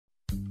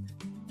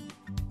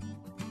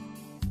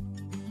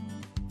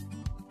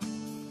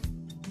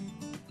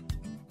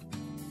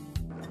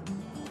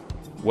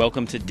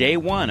Welcome to day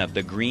one of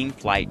the Green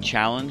Flight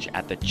Challenge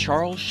at the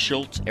Charles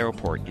Schulz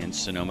Airport in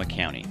Sonoma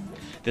County.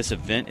 This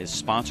event is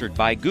sponsored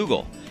by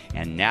Google,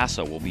 and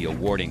NASA will be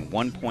awarding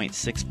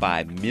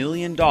 $1.65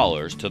 million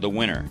to the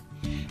winner.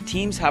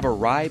 Teams have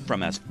arrived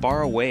from as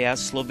far away as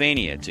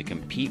Slovenia to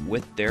compete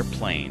with their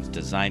planes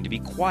designed to be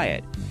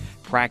quiet,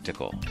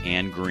 practical,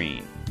 and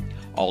green.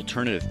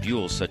 Alternative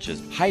fuels such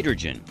as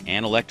hydrogen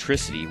and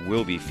electricity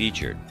will be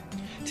featured.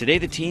 Today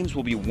the teams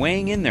will be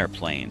weighing in their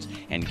planes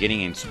and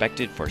getting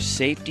inspected for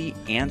safety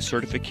and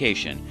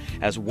certification,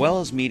 as well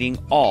as meeting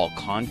all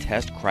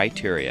contest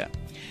criteria.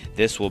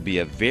 This will be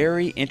a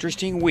very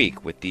interesting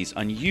week with these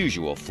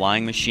unusual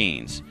flying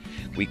machines.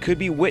 We could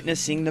be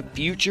witnessing the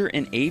future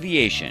in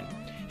aviation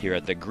here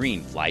at the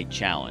Green Flight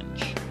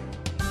Challenge.